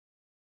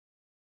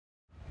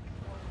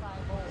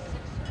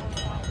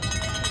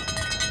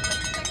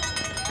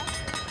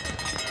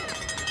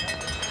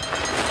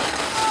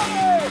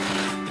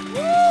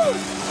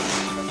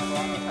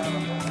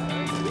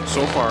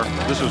So far,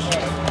 this is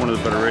one of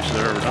the better races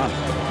I've ever done.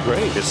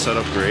 Great. It's set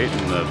up great,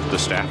 and the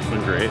staff has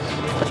been great.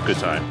 It's a good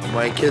time.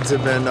 My kids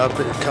have been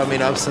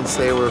coming up since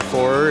they were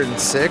 4 and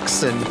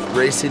 6 and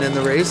racing in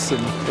the race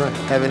and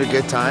having a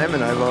good time,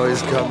 and I've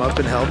always come up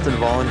and helped and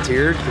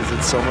volunteered because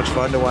it's so much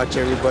fun to watch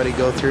everybody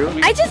go through.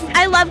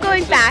 I love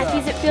going fast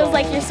because it feels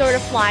like you're sort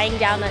of flying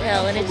down the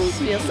hill, and it just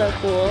feels so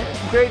cool.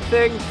 Great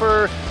thing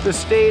for the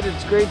state.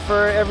 It's great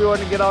for everyone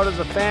to get out as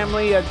a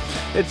family.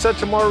 It's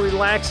such a more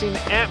relaxing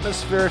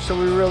atmosphere, so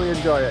we really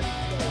enjoy it.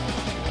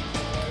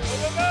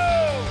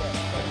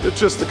 It's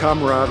just the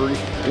camaraderie.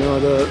 You know,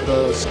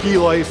 the ski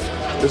life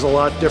is a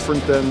lot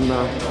different than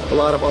a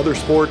lot of other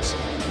sports.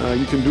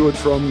 You can do it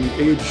from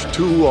age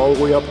 2 all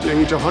the way up to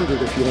age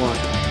 100 if you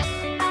want.